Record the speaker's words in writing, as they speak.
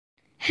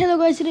Hello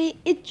guys, today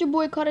it's your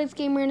boy Codex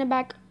Gamer in the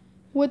back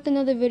with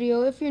another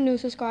video. If you're new,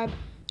 subscribe,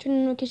 turn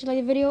on notifications, like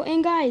the video.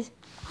 And guys,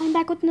 I'm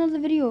back with another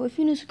video. If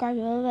you're new, subscribe.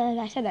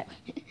 I said that.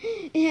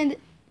 And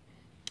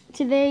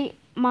today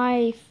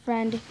my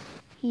friend,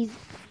 he's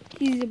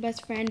the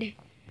best friend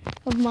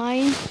of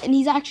mine, and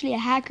he's actually a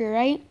hacker,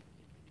 right?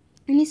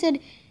 And he said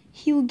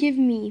he will give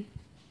me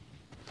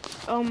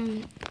a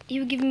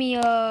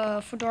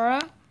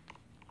fedora,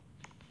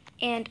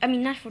 and I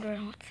mean not fedora.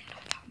 What the hell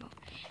am I talking about?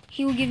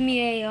 He will give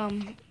me a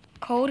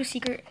code, a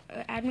secret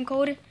admin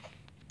code.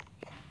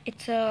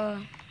 It's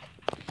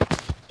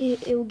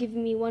it will give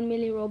me 1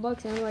 million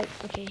Robux, and I'm like,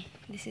 okay,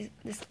 this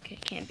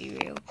can't be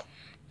real.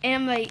 And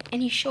I'm like,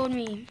 and he showed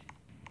me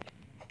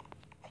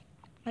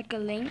like a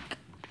link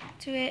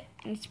to it,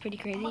 and it's pretty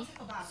crazy.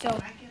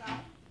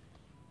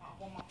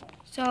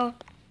 So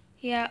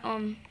yeah,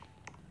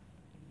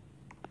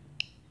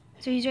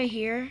 so he's right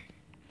here,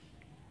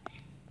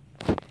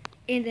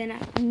 and then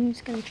I'm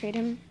just gonna trade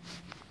him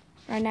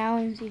right now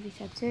and see if he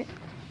accepts it.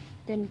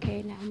 Then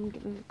okay, now I'm gonna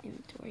give him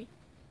inventory.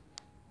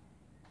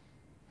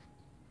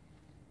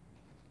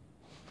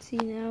 See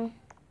now.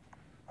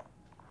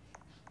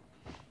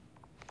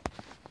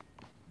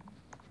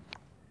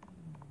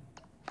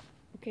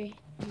 Okay,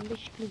 I'm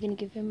basically gonna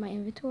give him my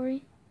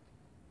inventory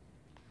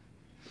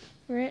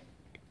for it.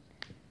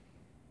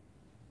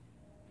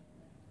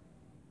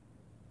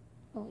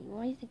 Oh,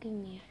 why is he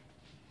giving me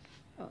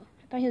a... Oh,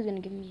 I thought he was gonna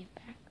give me it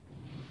back.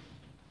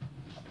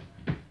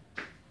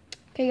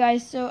 Okay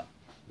guys, so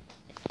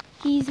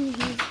he's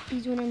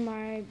one of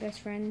my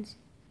best friends.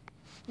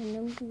 I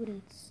know he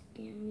wouldn't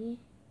scam me.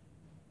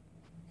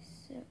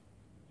 So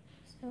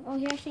oh,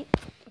 he actually,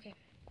 okay.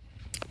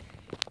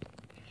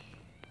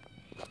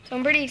 So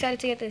I'm pretty excited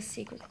to get this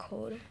secret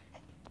code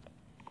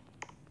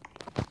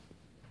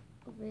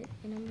of it,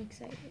 and I'm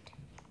excited.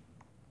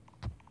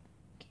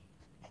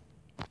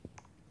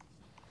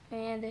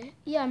 Okay. And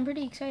yeah, I'm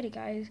pretty excited,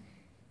 guys.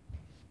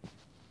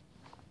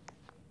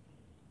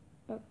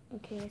 Oh,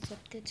 okay,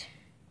 accepted.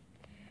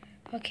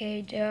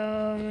 Okay,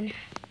 down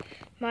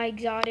my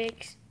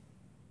exotics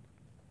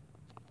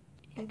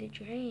and the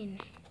drain.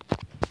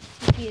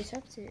 See if he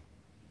accepts it.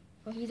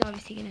 Well, he's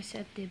obviously gonna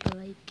accept it, but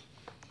like,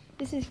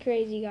 this is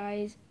crazy,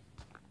 guys.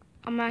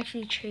 I'm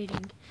actually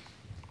trading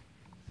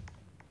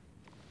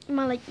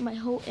my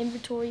whole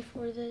inventory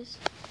for this.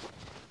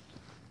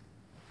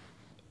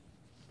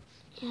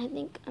 And I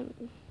think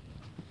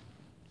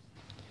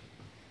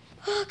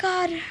oh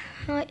god,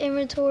 my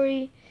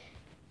inventory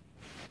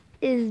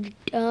is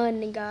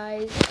done,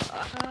 guys.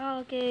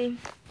 Okay.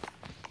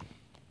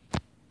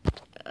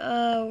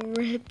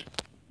 Rip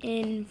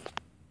in.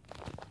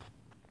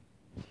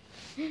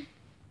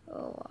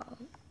 Oh wow.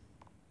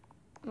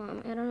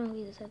 I don't know who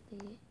he's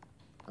accepting it.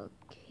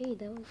 Okay,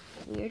 that was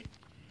weird.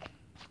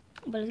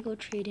 But let's go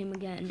trade him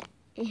again.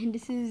 And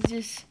this is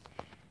just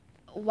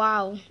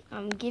wow.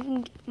 I'm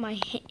giving my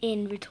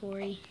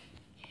inventory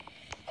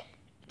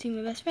to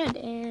my best friend,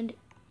 and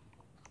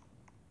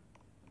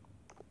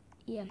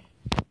yeah.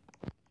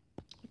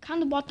 I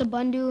kind of bought the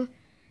bundle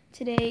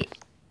today,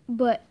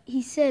 but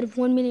he said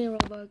 1 million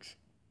Robux.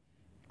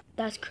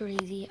 That's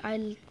crazy.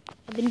 I've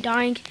been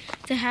dying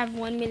to have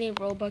 1 million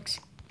Robux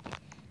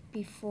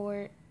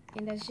before,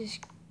 and that's just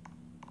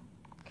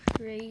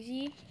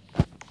crazy.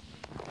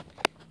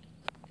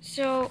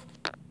 So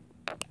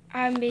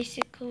I'm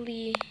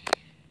basically,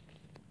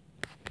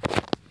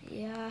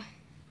 yeah,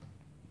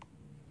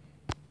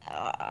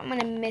 I'm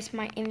gonna miss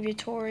my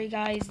inventory,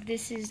 guys.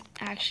 This is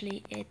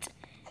actually it.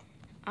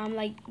 I'm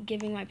like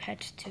giving my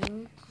pets too,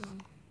 so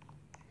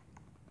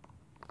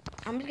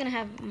I'm just gonna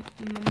have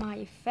my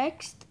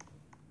effects.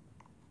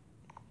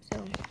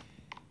 So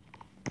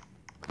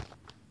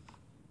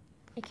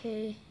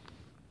okay,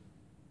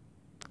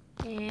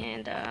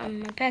 and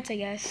my pets, I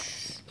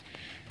guess.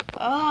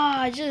 Oh,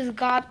 I just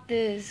got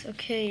this.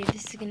 Okay,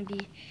 this is gonna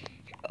be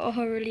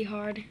really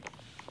hard.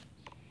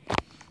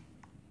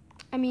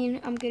 I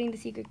mean, I'm getting the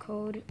secret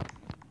code,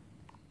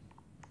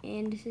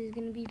 and this is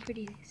gonna be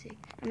pretty sick.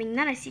 I mean,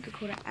 not a secret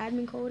code, an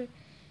admin code,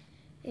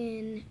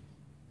 and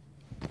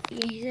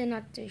yeah, he said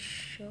not to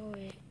show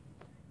it.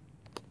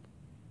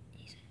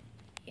 He said,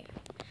 yeah,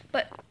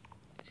 but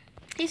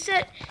he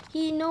said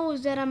he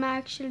knows that I'm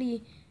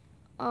actually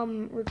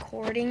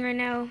recording right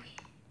now,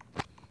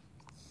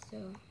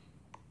 so.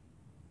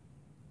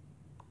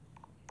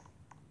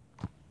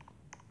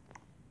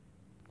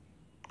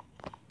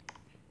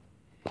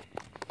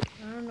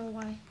 I don't know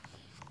why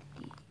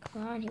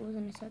he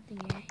wasn't accepting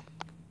it.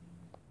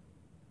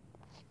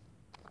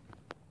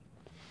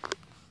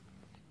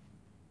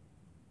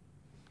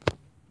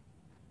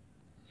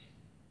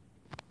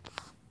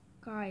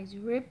 Guys,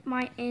 rip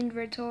my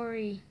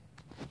inventory.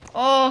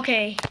 Oh,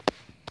 okay.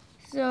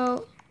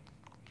 So,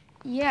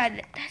 yeah,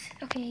 that's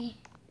okay.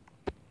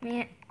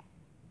 Man.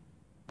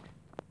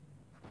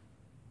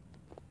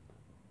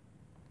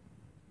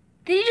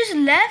 Did he just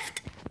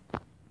left?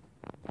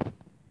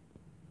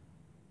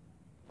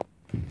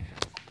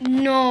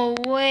 No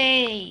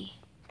way.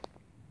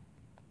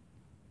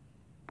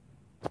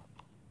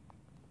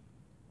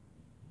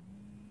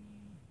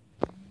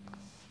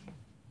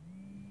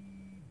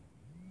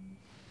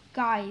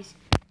 Guys,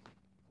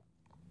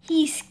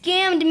 he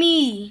scammed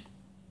me.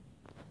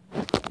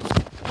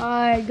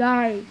 Alright,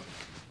 guys.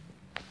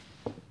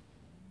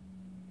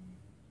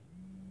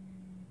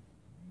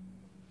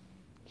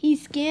 He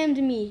scammed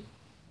me.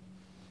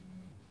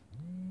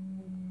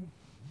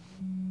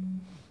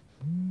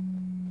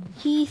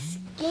 He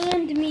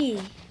scammed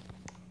me.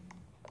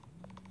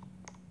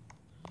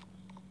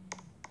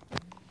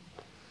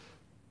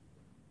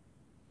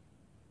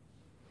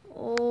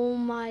 Oh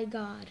my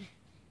God.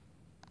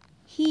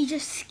 He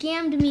just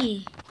scammed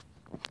me.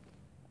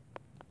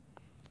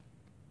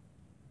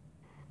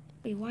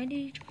 Wait, why did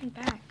he join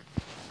back?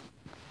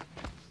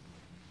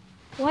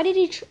 Why did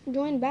he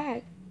join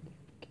back?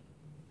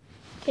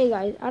 Okay,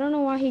 guys, I don't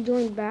know why he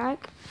joined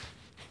back,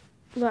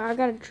 but I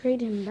gotta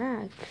trade him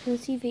back.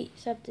 Let's see if he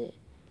accepted.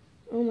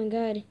 Oh my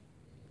God.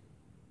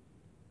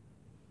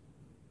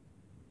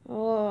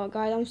 Oh,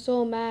 guys, I'm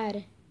so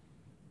mad.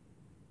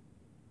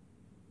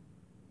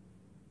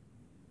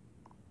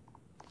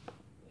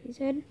 He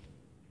said,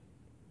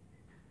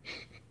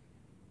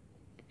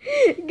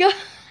 God,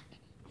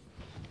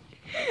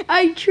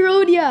 I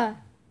trolled ya.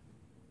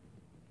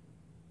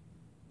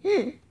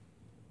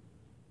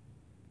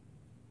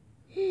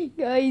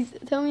 Guys,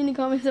 tell me in the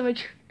comments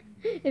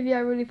if you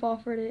really fall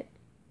for it.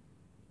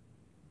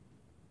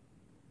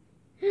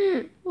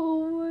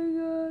 Oh my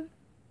God.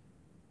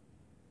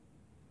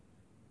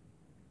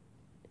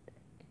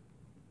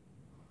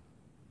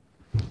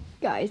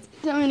 Guys,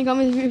 tell me in the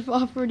comments if you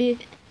fall for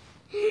it.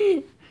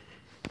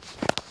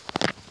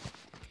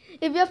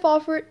 If you fall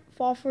for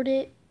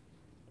it,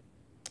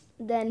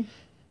 then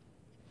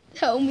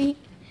tell me.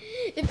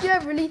 If you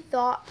have really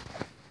thought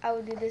I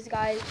would do this,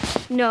 guys,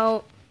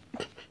 no.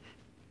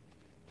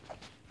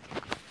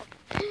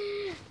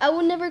 I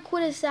would never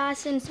quit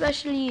Assassin,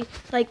 especially,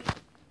 like,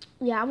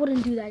 yeah, I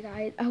wouldn't do that,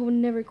 guys. I would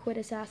never quit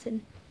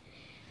Assassin.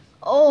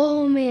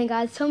 Oh, man,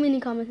 guys, tell me in the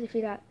comments if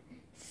you got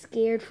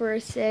scared for a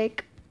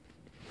sec.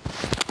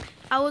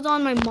 I was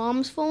on my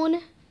mom's phone.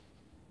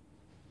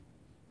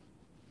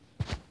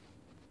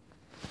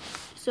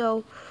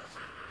 So,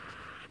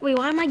 wait,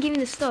 why am I giving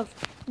this stuff?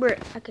 Bruh,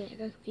 okay, I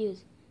got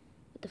confused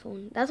with the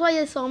phone. That's why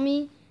you saw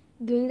me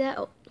doing that.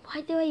 Oh,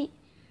 what am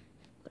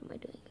I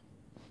doing?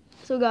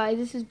 So, guys,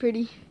 this is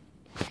pretty...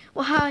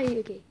 Why?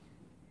 Okay.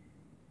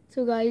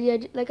 So, guys, yeah,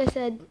 like I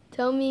said,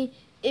 tell me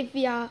if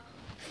y'all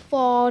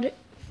falled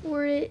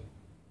for it.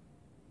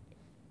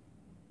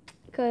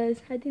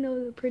 Because I think that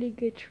was a pretty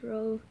good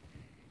troll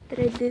that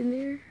I did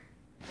there.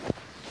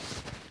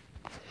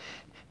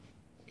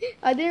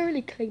 I didn't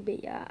really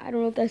clickbait, yeah. I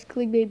don't know if that's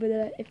clickbait, but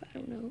if I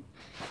don't know.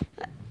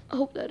 I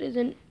hope that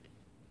isn't.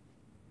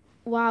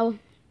 Wow.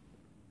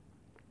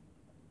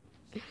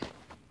 But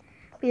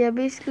yeah,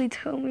 basically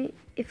tell me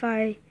if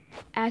I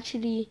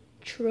actually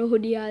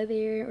trolled you out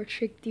there or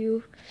tricked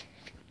you.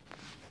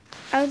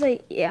 I was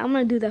like, yeah, I'm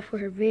gonna do that for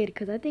her vid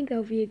because I think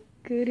that'll be a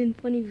good and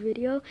funny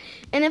video.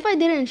 And if I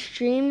didn't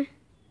stream,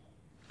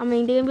 I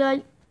mean, they'd be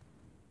like,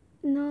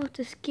 no, it's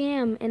a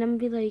scam. And I'm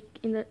gonna be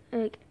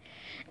like,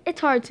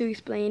 it's hard to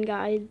explain,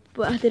 guys,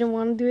 but I didn't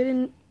want to do it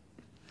in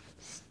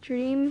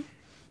stream.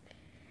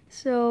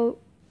 So,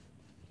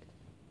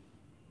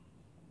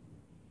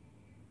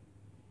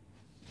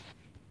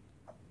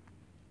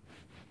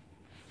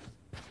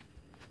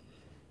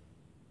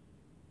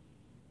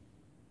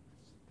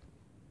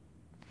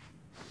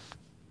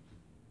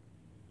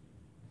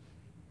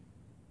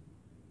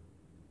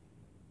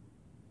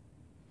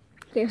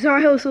 okay, I'm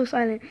sorry I was so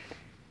silent.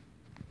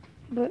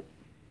 But,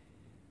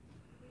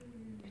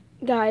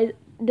 guys,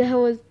 that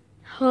was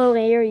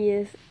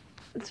hilarious.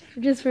 It's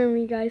just for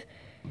me, guys.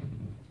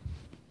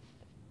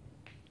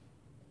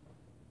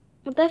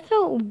 But that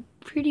felt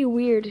pretty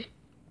weird.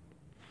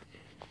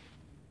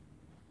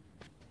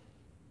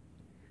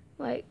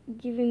 Like,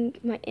 giving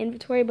my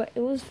inventory, but it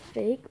was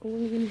fake. I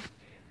wasn't even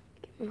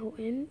get my whole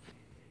in.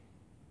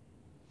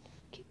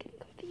 Keep getting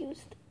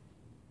confused.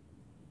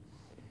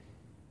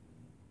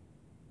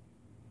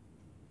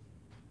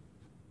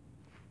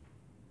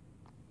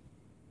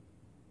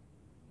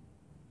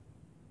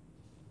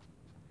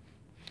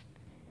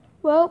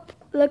 Well,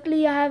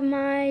 luckily I have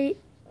my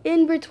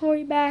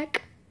inventory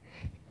back.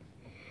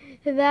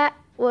 That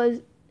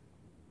was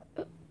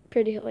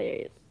pretty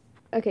hilarious.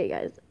 Okay,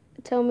 guys,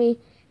 tell me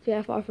if you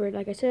have offered,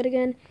 like I said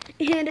again.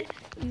 And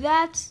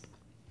that's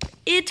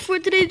it for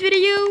today's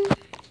video.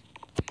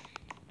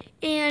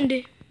 And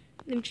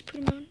let me just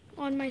put them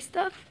on my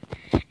stuff.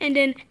 And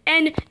then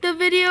end the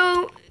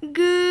video.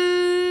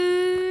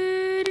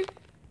 Good.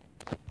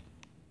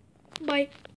 Bye.